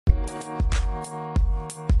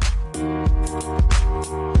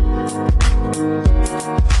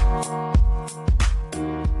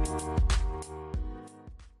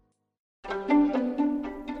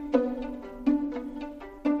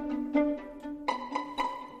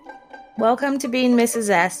Welcome to Being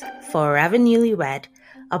Mrs. S, Forever Newlywed,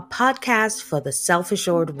 a podcast for the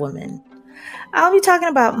self-assured woman. I'll be talking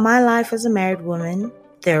about my life as a married woman.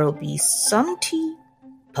 There will be some tea,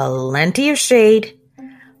 plenty of shade,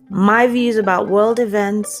 my views about world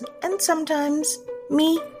events, and sometimes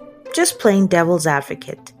me just playing devil's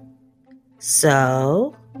advocate.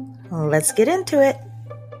 So, let's get into it.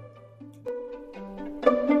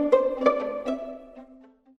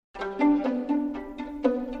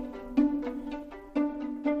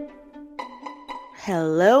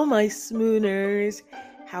 Hello, my Smooners.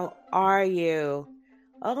 How are you?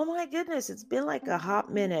 Oh my goodness, it's been like a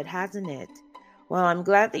hot minute, hasn't it? Well, I'm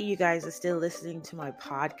glad that you guys are still listening to my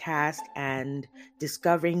podcast and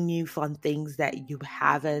discovering new fun things that you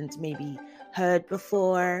haven't maybe heard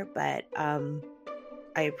before, but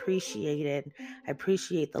I appreciate it. I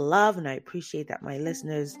appreciate the love, and I appreciate that my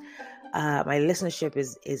listenership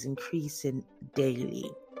is increasing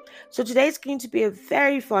daily. So today's going to be a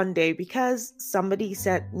very fun day because somebody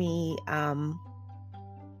sent me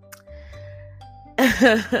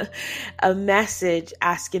a message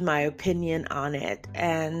asking my opinion on it.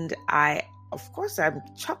 And I'm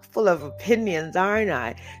chock full of opinions, aren't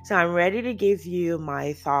I? So I'm ready to give you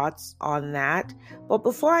my thoughts on that. But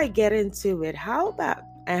before I get into it, how about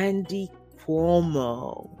Andy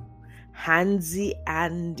Cuomo? Randy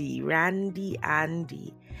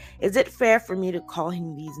Andy. Is it fair for me to call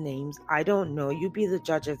him these names? I don't know. You be the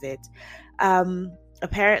judge of it.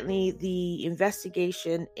 Apparently, the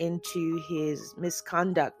investigation into his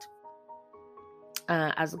misconduct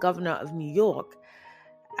as governor of New York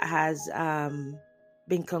has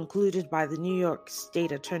been concluded by the New York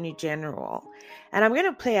State Attorney General. And I'm going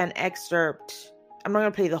to play an excerpt. I'm not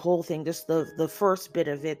going to play the whole thing, just the first bit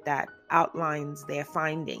of it that outlines their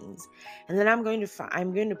findings. And then I'm going to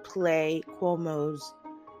play Cuomo's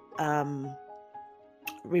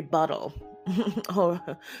rebuttal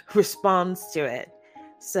or response to it.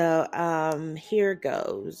 So here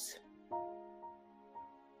goes.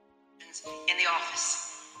 In the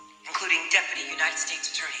office, including Deputy United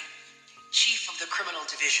States Attorney, Chief of the Criminal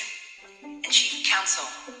Division, and Chief Counsel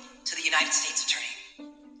to the United States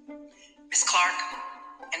Attorney. Ms. Clark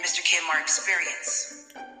and Mr. Kim are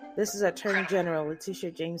experienced. This is Attorney General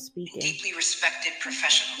Letitia James speaking. Deeply respected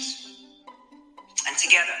professionals. And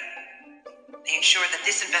together, they ensured that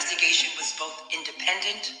this investigation was both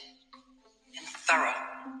independent and thorough.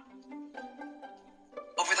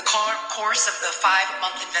 Over the course of the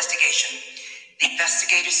 5-month investigation, the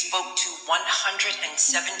investigators spoke to 179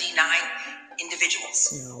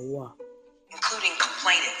 individuals, including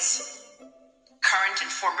complainants, current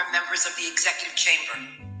and former members of the executive chamber,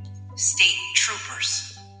 state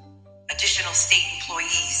troopers, additional state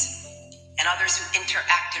employees, and others who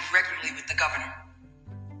interacted regularly with the governor.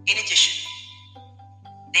 In addition,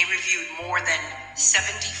 they reviewed more than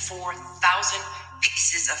 74,000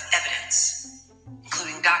 pieces of evidence,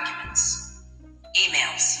 including documents,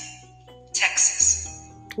 emails, texts,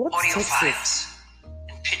 audio files,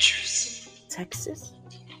 and pictures. Texas?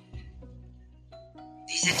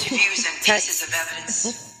 These interviews and pieces of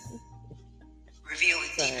evidence reveal a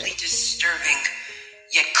deeply disturbing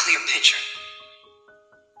yet clear picture.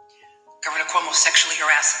 Governor Cuomo sexually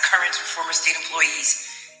harassed current and former state employees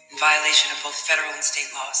in violation of both federal and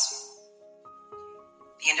state laws.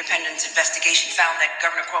 The independent investigation found that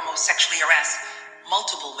Governor Cuomo sexually harassed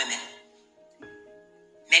multiple women,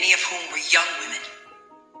 many of whom were young women,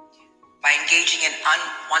 by engaging in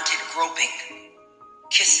unwanted groping,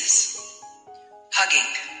 kisses, hugging,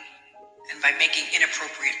 and by making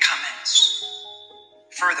inappropriate comments.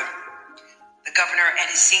 Further, the governor and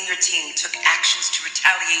his senior team took actions to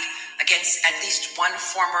retaliate against at least one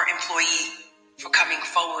former employee for coming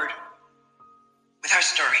forward with her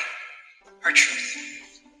story, her truth.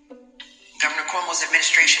 Governor Cuomo's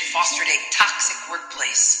administration fostered a toxic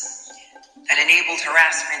workplace that enabled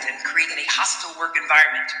harassment and created a hostile work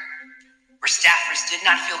environment where staffers did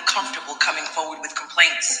not feel comfortable coming forward with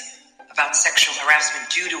complaints about sexual harassment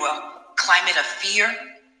due to a climate of fear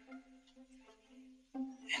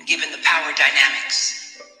and given the power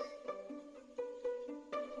dynamics.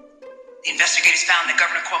 The investigators found that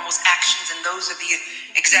Governor Cuomo's actions and those of the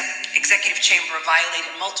executive chamber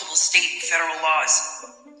violated multiple state and federal laws,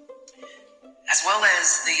 as well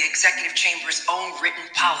as the executive chamber's own written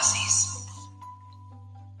policies.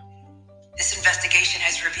 This investigation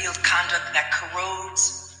has revealed conduct that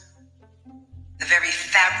corrodes the very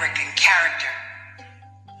fabric and character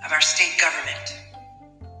of our state government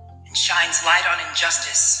and shines light on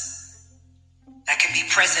injustice that can be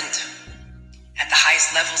present at the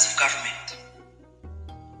highest levels of government.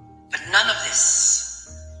 But none of this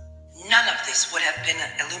would have been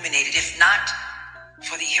illuminated if not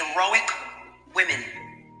for the heroic women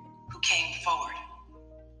who came forward.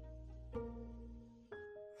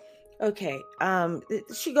 Okay,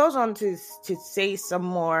 she goes on to say some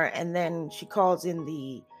more, and then she calls in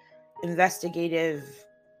the investigative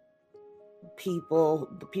people,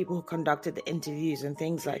 the people who conducted the interviews and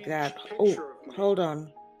things like that. Oh, hold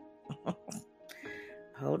on.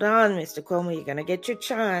 Hold on, Mr. Cuomo, you're gonna get your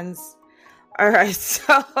chance. All right,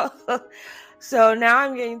 so now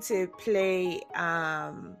I'm going to play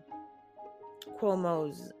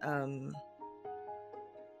Cuomo's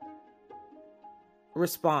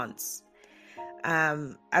response.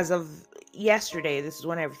 As of yesterday, this is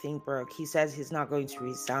when everything broke. He says he's not going to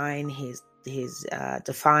resign. He's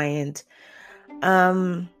defiant.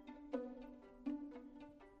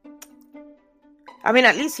 I mean,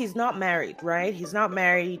 at least he's not married, right? He's not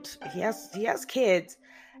married. He has kids,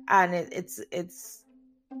 and it's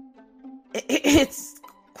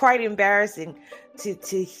quite embarrassing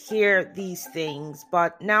to hear these things.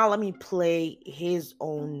 But now let me play his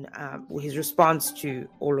own his response to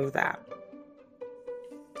all of that.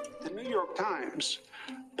 The New York Times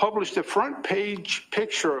published a front page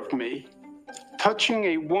picture of me touching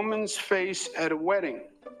a woman's face at a wedding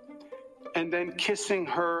and then kissing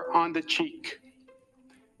her on the cheek.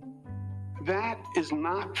 That is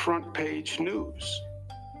not front page news.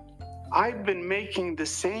 I've been making the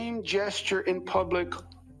same gesture in public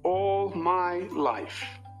all my life.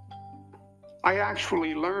 I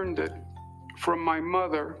actually learned it from my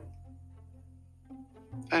mother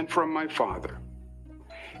and from my father.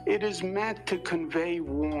 It is meant to convey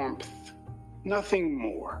warmth, nothing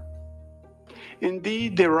more.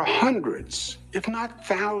 Indeed, there are hundreds, if not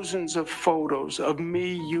thousands, of photos of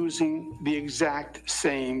me using the exact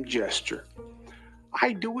same gesture.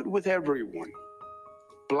 I do it with everyone,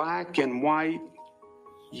 black and white,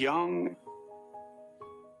 young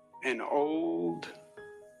and old,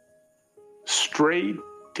 straight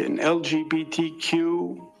and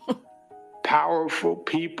LGBTQ, powerful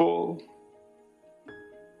people,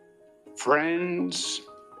 friends,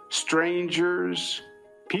 strangers,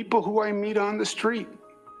 people who I meet on the street.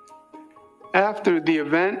 After the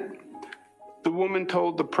event, the woman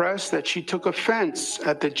told the press that she took offense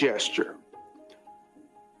at the gesture.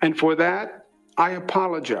 And for that, I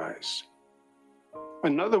apologize.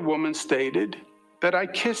 Another woman stated that I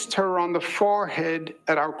kissed her on the forehead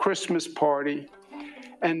at our Christmas party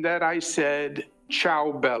and that I said,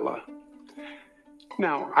 "Ciao, Bella."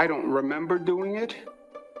 Now, I don't remember doing it,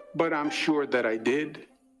 but I'm sure that I did.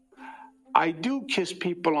 I do kiss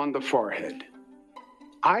people on the forehead.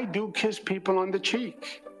 I do kiss people on the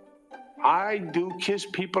cheek. I do kiss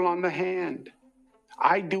people on the hand.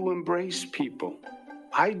 I do embrace people.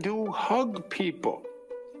 I do hug people,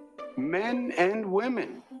 men and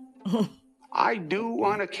women. I do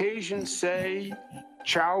on occasion say,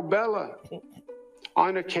 "Ciao, Bella."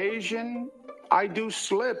 On occasion, I do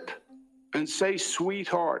slip and say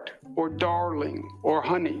sweetheart or darling or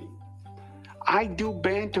honey. I do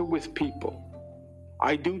banter with people.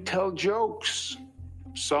 I do tell jokes,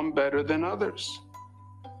 some better than others.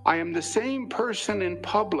 I am the same person in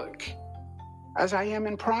public as I am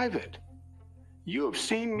in private. You have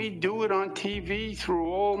seen me do it on TV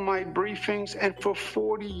through all my briefings and for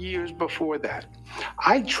 40 years before that.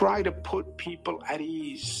 I try to put people at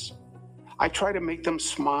ease. I try to make them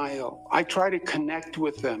smile. I try to connect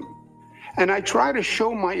with them. And I try to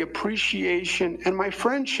show my appreciation and my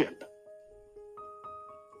friendship.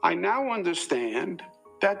 I now understand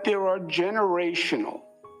that there are generational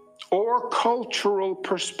or cultural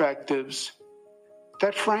perspectives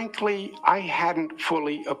that, frankly, I hadn't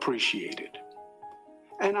fully appreciated.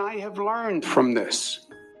 And I have learned from this.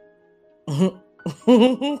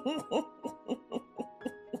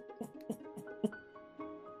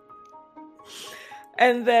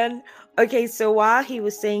 And then, okay, so while he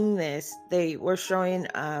was saying this, they were showing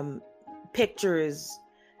pictures,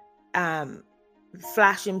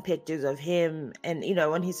 flashing pictures of him, and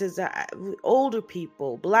when he says older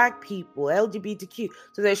people, black people, LGBTQ,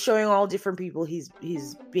 so they're showing all different people he's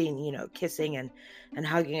been kissing and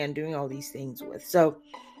hugging and doing all these things with. So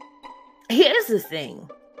here's the thing,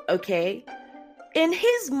 okay, in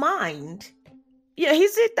his mind,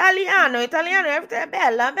 he's Italiano, everything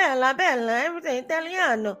bella, everything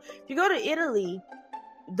Italiano. If you go to Italy,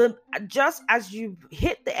 just as you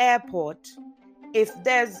hit the airport, if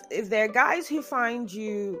there are guys who find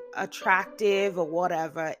you attractive or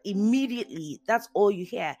whatever, immediately that's all you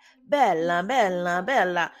hear. Bella.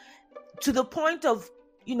 to the point of,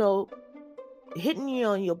 hitting you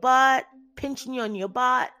on your butt, pinching you on your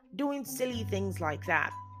butt, doing silly things like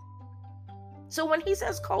that. So when he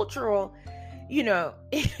says cultural,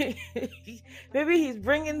 maybe he's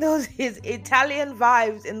bringing his Italian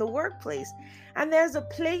vibes in the workplace. And there's a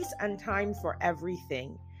place and time for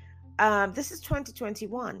everything. This is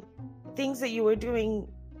 2021. Things that you were doing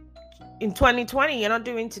in 2020, you're not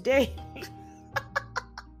doing today.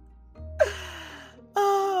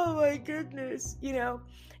 Oh my goodness.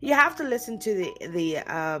 You have to listen to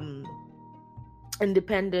the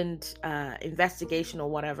independent investigation or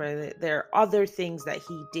whatever. There are other things that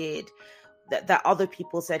he did that other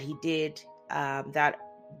people said he did that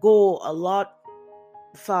go a lot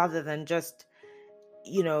farther than just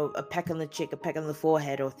a peck on the cheek, a peck on the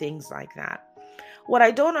forehead, or things like that. What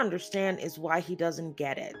I don't understand is why he doesn't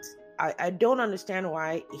get it. I don't understand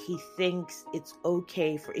why he thinks it's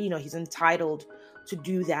okay for, he's entitled to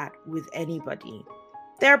do that with anybody.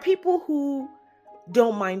 There are people who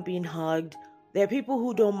don't mind being hugged. There are people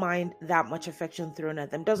who don't mind that much affection thrown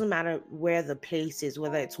at them. Doesn't matter where the place is,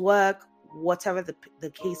 whether it's work, whatever the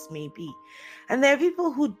case may be. And there are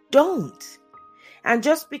people who don't. And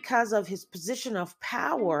just because of his position of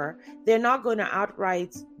power, they're not going to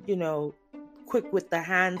outright, quick with the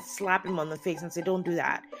hand, slap him on the face and say, don't do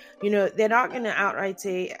that. They're not going to outright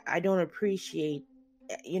say, I don't appreciate,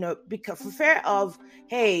 because for fear of,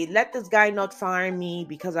 hey, let this guy not fire me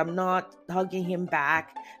because I'm not hugging him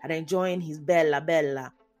back and enjoying his bella,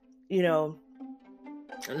 and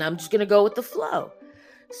I'm just going to go with the flow.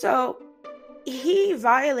 So he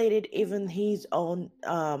violated even his own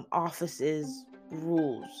office's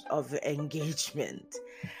rules of engagement.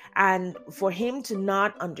 And for him to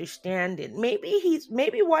not understand it,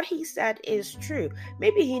 maybe what he said is true.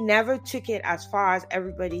 Maybe he never took it as far as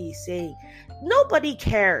everybody is saying. Nobody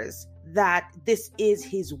cares that this is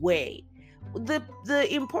his way. The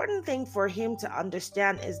important thing for him to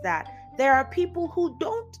understand is that there are people who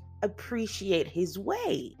don't appreciate his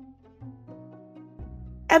way.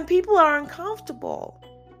 And people are uncomfortable.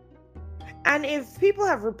 And if people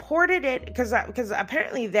have reported it, because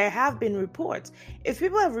apparently there have been reports, if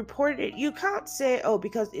people have reported it, you can't say, oh,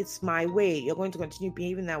 because it's my way, you're going to continue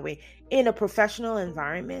behaving that way in a professional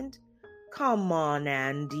environment. Come on,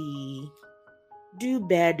 Andy. Do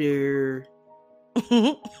better.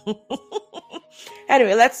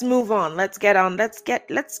 Anyway, let's move on. Let's get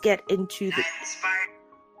into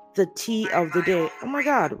the tea of the day. Oh my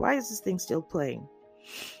God, why is this thing still playing?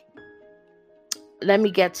 Let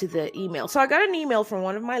me get to the email. So I got an email from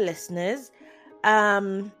one of my listeners.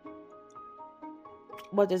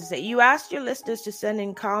 What does it say? You asked your listeners to send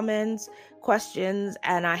in comments, questions,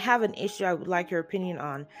 and I have an issue I would like your opinion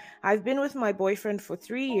on. I've been with my boyfriend for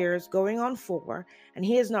 3 years, going on 4, and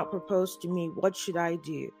he has not proposed to me. What should I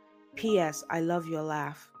do? P.S. I love your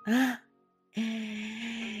laugh.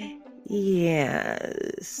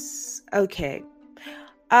 Yes. Okay.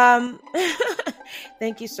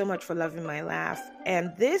 Thank you so much for loving my laugh.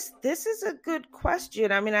 And this is a good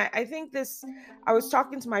question. I mean, I think I was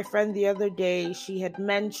talking to my friend the other day. She had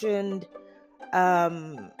mentioned,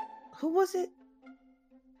 who was it?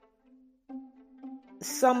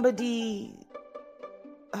 Somebody,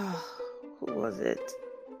 who was it?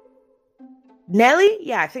 Nelly?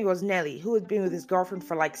 Yeah, I think it was Nelly, who had been with his girlfriend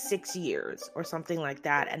for like 6 years or something like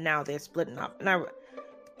that. And now they're splitting up. And I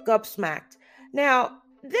gobsmacked. Now,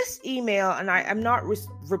 this email, and I'm not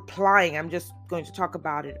replying, I'm just going to talk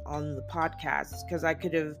about it on the podcast because I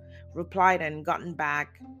could have replied and gotten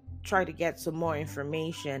back, try to get some more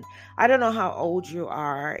information. I don't know how old you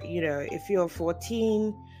are. If you're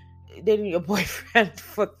 14, dating your boyfriend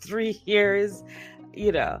for 3 years,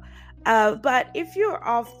 but if you're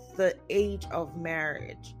of the age of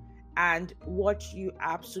marriage and what you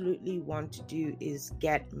absolutely want to do is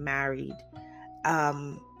get married,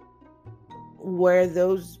 where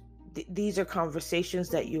these are conversations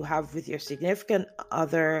that you have with your significant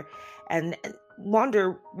other and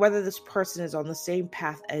wonder whether this person is on the same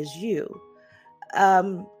path as you.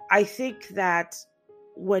 I think that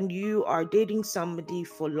when you are dating somebody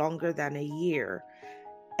for longer than a year,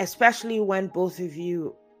 especially when both of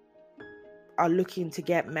you are looking to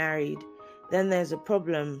get married, then there's a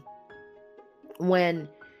problem when,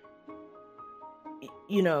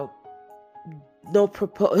 no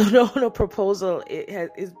proposal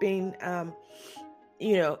is being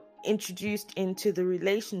introduced into the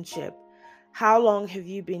relationship. How long have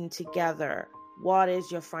you been together? What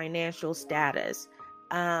is your financial status?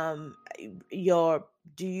 Do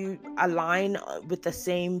you align with the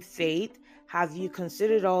same faith? Have you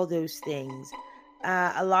considered all those things?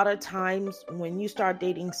 A lot of times when you start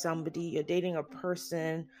dating somebody, you're dating a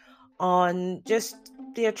person on just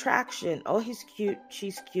the attraction. Oh, he's cute,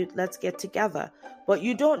 she's cute, let's get together. But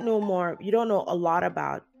you don't know a lot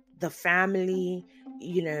about the family,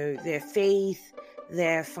 their faith,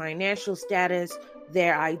 their financial status,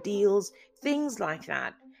 their ideals, things like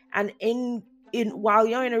that. And in while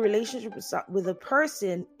you're in a relationship with a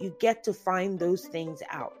person, you get to find those things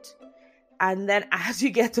out. And then as you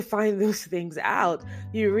get to find those things out,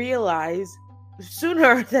 you realize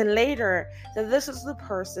sooner than later that this is the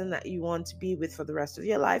person that you want to be with for the rest of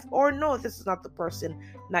your life, or no, this is not the person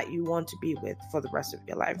that you want to be with for the rest of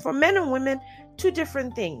your life. For men and women, two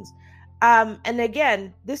different things. And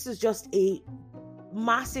again, this is just a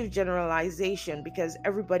massive generalization because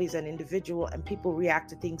everybody's an individual and people react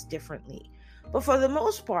to things differently. But for the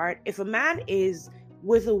most part, if a man is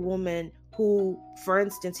with a woman who, for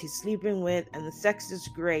instance, he's sleeping with and the sex is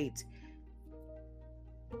great,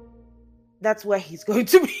 that's where he's going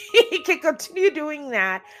to be. He can continue doing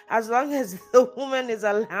that as long as the woman is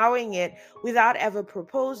allowing it without ever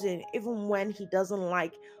proposing, even when he doesn't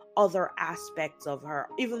like other aspects of her,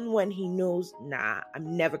 even when he knows, nah,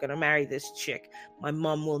 I'm never going to marry this chick. My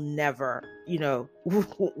mom will never,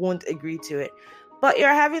 won't agree to it. But you're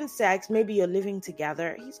having sex, maybe you're living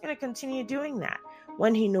together. He's going to continue doing that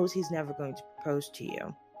when he knows he's never going to propose to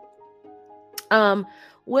you.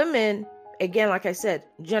 Women, again, like I said,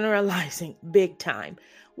 generalizing big time,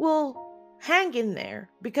 will hang in there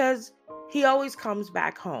because he always comes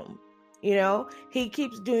back home. He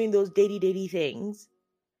keeps doing those datey things.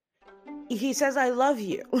 He says, I love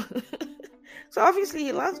you. So obviously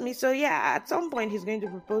he loves me. So yeah, at some point he's going to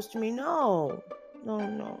propose to me. No.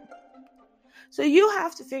 So you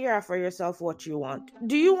have to figure out for yourself what you want.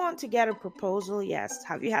 Do you want to get a proposal? Yes.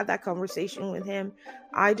 Have you had that conversation with him?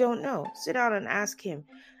 I don't know. Sit down and ask him.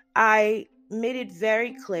 I made it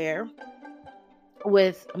very clear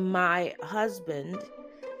with my husband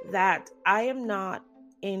that I am not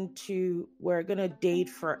into we're going to date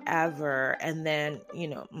forever and then,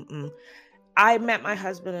 I met my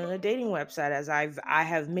husband on a dating website, as I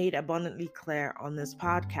have made abundantly clear on this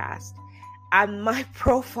podcast. And my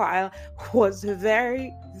profile was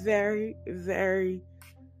very, very, very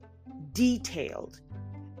detailed.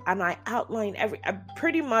 And I outlined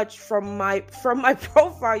pretty much from my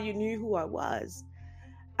profile, you knew who I was.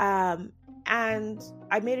 And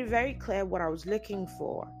I made it very clear what I was looking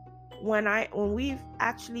for. When we've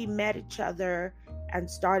actually met each other and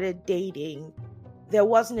started dating, there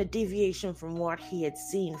wasn't a deviation from what he had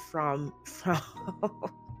seen from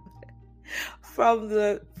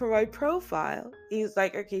my profile. He's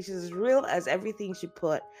like, okay, she's as real as everything she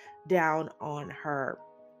put down on her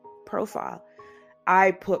profile.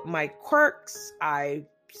 I put my quirks. I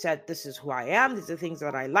said, this is who I am. These are the things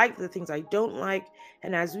that I like, the things I don't like.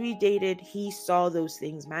 And as we dated, he saw those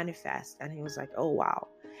things manifest and he was like, oh, wow.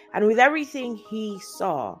 And with everything he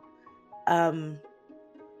saw, and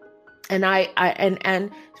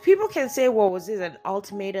people can say, well, was this an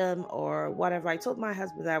ultimatum or whatever? I told my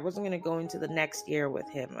husband that I wasn't going to go into the next year with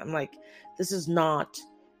him. I'm like, this is not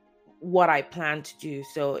what I plan to do.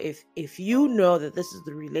 So if you know that this is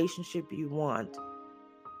the relationship you want,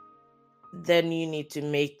 then you need to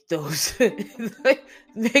make those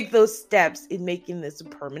steps in making this a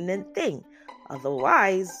permanent thing.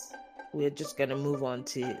 Otherwise, we're just going to move on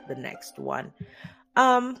to the next one.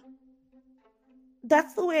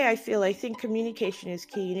 That's the way I feel. I think communication is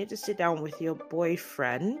key. You need to sit down with your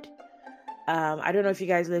boyfriend. I don't know if you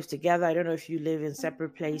guys live together. I don't know if you live in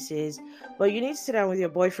separate places, but you need to sit down with your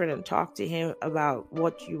boyfriend and talk to him about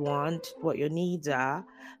what you want, what your needs are,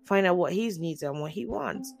 find out what his needs are and what he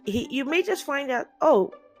wants. You may just find out,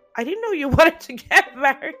 oh, I didn't know you wanted to get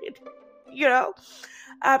married,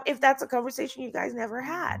 if that's a conversation you guys never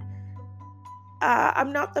had.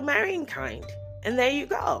 I'm not the marrying kind. And there you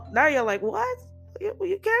go. Now you're like, what?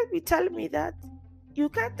 You can't be telling me that. You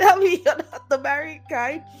can't tell me you're not the married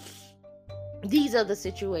kind. These are the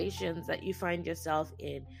situations that you find yourself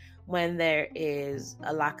in when there is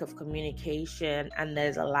a lack of communication and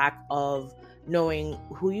there's a lack of knowing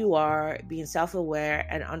who you are, being self-aware,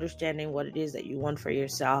 and understanding what it is that you want for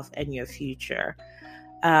yourself and your future.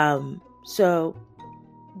 So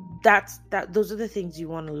those are the things you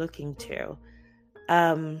want to look into.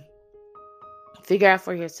 Figure out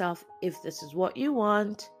for yourself if this is what you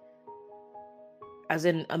want, as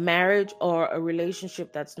in a marriage or a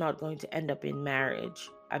relationship that's not going to end up in marriage.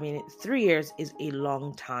 I mean, 3 years is a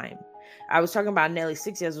long time. I was talking about nearly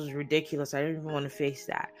 6 years was ridiculous. I don't even want to face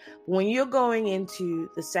that. But when you're going into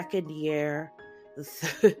the second year,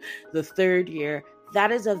 the third year,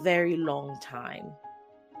 that is a very long time.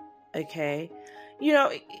 Okay?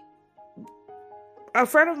 A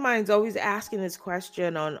friend of mine is always asking this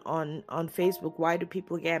question on Facebook: why do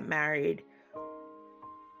people get married?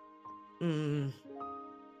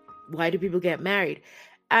 Why do people get married?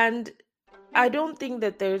 And I don't think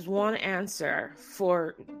that there's one answer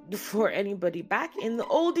for anybody. Back in the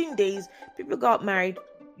olden days, people got married,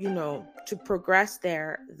 to progress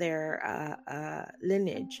their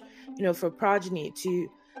lineage, for progeny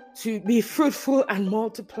to be fruitful and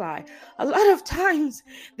multiply. A lot of times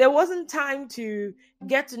there wasn't time to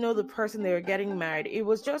get to know the person they were getting married. It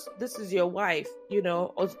was just, this is your wife,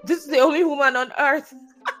 or this is the only woman on earth.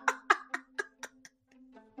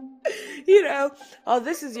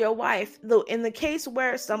 This is your wife. Though in the case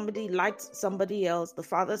where somebody liked somebody else, the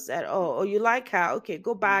father said, oh, you like her? Okay,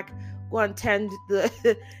 go back, go and tend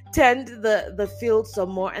the field some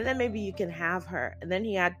more, and then maybe you can have her. And then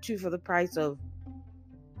he had two for the price of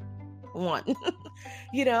one.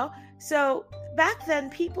 So back then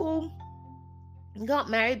people got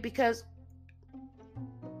married because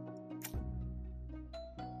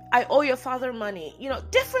I owe your father money.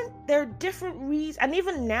 There are different reasons. And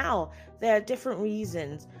even now, there are different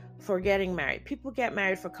reasons for getting married. People get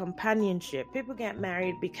married for companionship. People get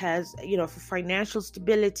married because, for financial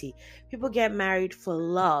stability. People get married for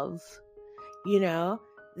love.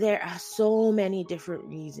 There are so many different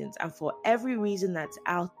reasons. And for every reason that's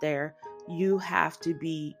out there, you have to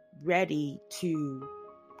be ready to,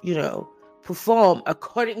 perform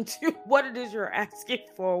according to what it is you're asking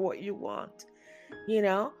for, what you want.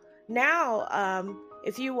 Now,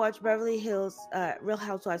 if you watch Beverly Hills, Real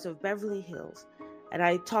Housewives of Beverly Hills, and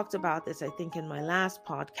I talked about this, I think, in my last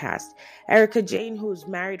podcast, Erica Jane, who's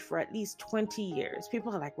married for at least 20 years.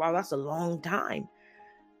 People are like, wow, that's a long time.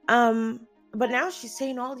 But now she's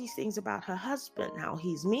saying all these things about her husband, how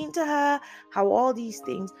he's mean to her, how all these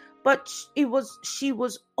things. But she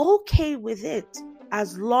was okay with it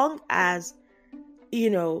as long as,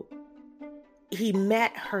 he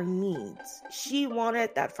met her needs. She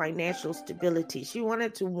wanted that financial stability. She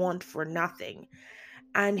wanted to want for nothing.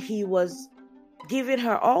 And he was giving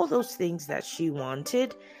her all those things that she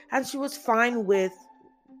wanted. And she was fine with,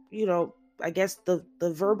 I guess the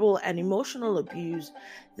verbal and emotional abuse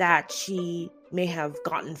that she may have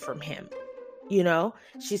gotten from him.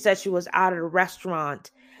 She said she was out at a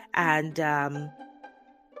restaurant and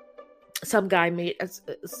some guy made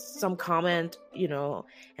some comment,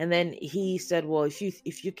 and then he said, well, if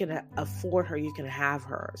you can afford her, you can have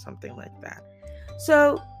her, or something like that.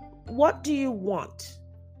 So what do you want?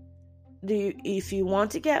 If you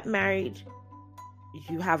want to get married,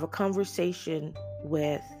 you have a conversation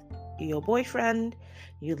with your boyfriend,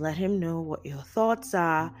 you let him know what your thoughts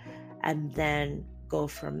are, and then go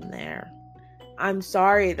from there. I'm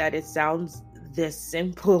sorry that it sounds this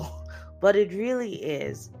simple, but it really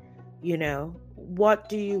is. What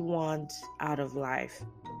do you want out of life?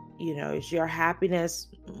 Is your happiness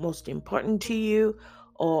most important to you,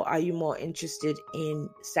 or are you more interested in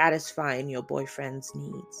satisfying your boyfriend's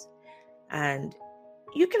needs? And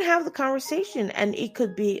you can have the conversation, and it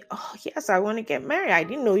could be, oh, yes, I want to get married. I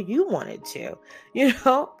didn't know you wanted to,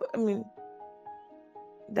 I mean,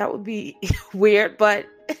 that would be weird, but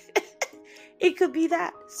it could be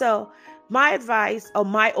that. So my advice, or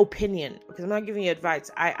my opinion, because I'm not giving you advice,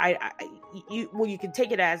 you can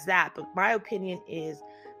take it as that, but my opinion is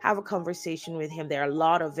have a conversation with him. There are a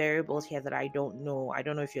lot of variables here that I don't know. I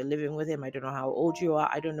don't know if you're living with him. I don't know how old you are.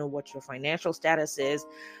 I don't know what your financial status is.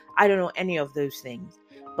 I don't know any of those things.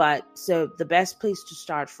 But so the best place to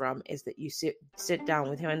start from is that you sit down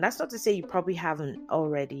with him. And that's not to say you probably haven't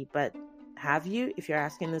already, but have you? If you're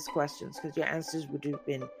asking these questions, because your answers would have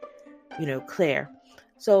been, clear.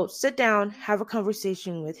 So sit down, have a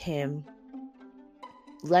conversation with him.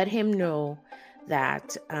 Let him know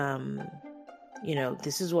that,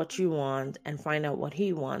 this is what you want, and find out what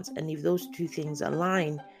he wants. And if those two things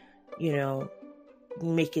align,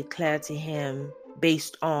 make it clear to him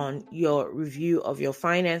based on your review of your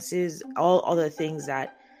finances, all other things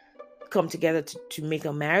that come together to make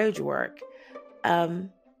a marriage work.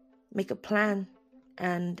 Make a plan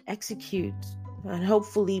and execute. And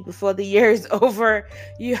hopefully before the year is over,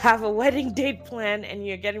 you have a wedding date planned and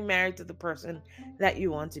you're getting married to the person that you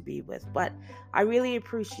want to be with. But I really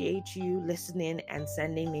appreciate you listening and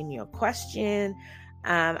sending in your question.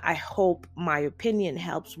 I hope my opinion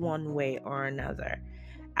helps one way or another.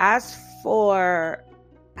 As for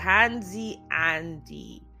Handsy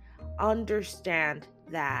Andy, understand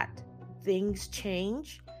that things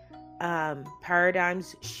change,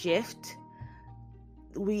 paradigms shift.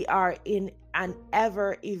 We are in an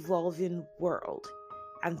ever-evolving world,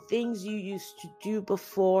 and things you used to do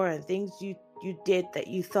before and things you you did that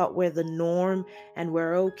you thought were the norm and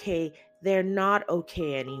were okay, they're not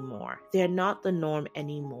okay anymore. They're not the norm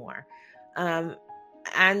anymore. And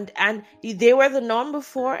they were the norm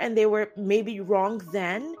before, and they were maybe wrong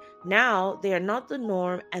then. Now they are not the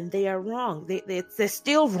norm, and they are wrong. They're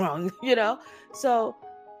still wrong, So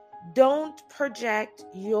don't project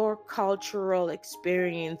your cultural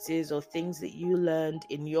experiences or things that you learned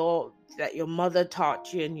that your mother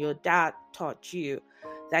taught you and your dad taught you,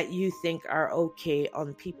 that you think are okay,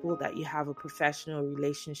 on people that you have a professional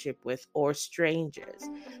relationship with or strangers.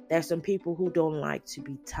 There's some people who don't like to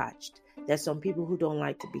be touched. There's some people who don't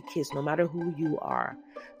like to be kissed, no matter who you are.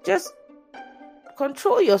 Just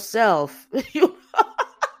control yourself.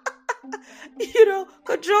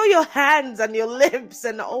 Control your hands and your lips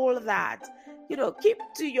and all of that. Keep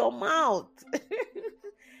to your mouth.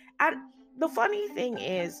 And the funny thing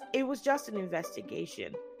is, it was just an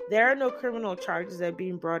investigation. There are no criminal charges that are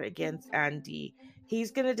being brought against Andy.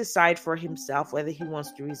 He's going to decide for himself whether he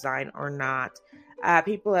wants to resign or not.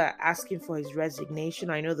 People are asking for his resignation.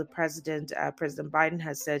 I know the President Biden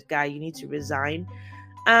has said, "Guy, you need to resign."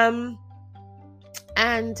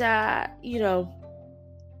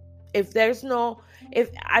 If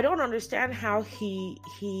I don't understand how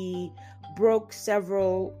he broke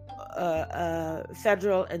several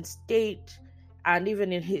federal and state and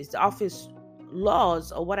even in his office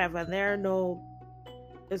laws or whatever, and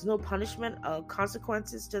there's no punishment or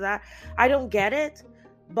consequences to that. I don't get it,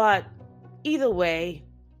 but either way,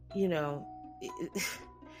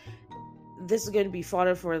 this is going to be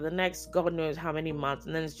fodder for the next God knows how many months,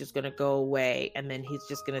 and then it's just going to go away, and then he's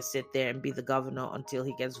just going to sit there and be the governor until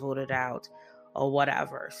he gets voted out or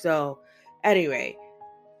whatever. So anyway,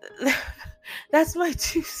 that's my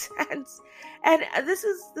 2 cents. And this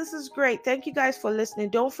is great. Thank you guys for listening.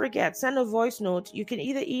 Don't forget, send a voice note. You can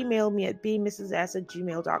either email me at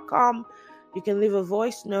bmrs@gmail.com. You can leave a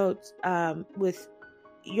voice note with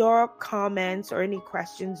your comments or any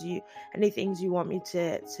questions, any things you want me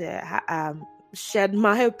to shed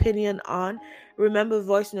my opinion on. Remember,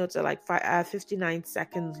 voice notes are like 59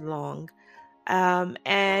 seconds long.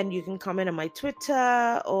 And you can comment on my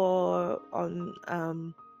Twitter or on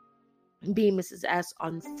Be Mrs. S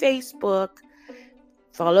on Facebook.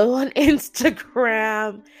 Follow on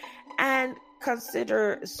Instagram, and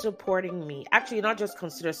consider supporting me. Actually, not just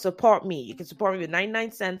consider, support me. You can support me with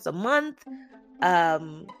 99 cents a month,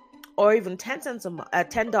 or even $10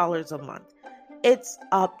 a month. It's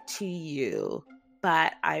up to you.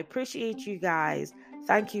 But I appreciate you guys.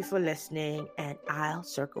 Thank you for listening, and I'll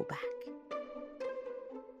circle back.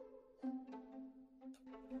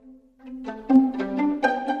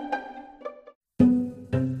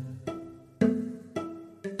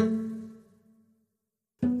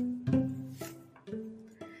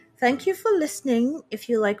 Thank you for listening. If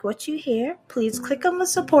you like what you hear, please click on the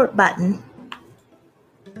support button.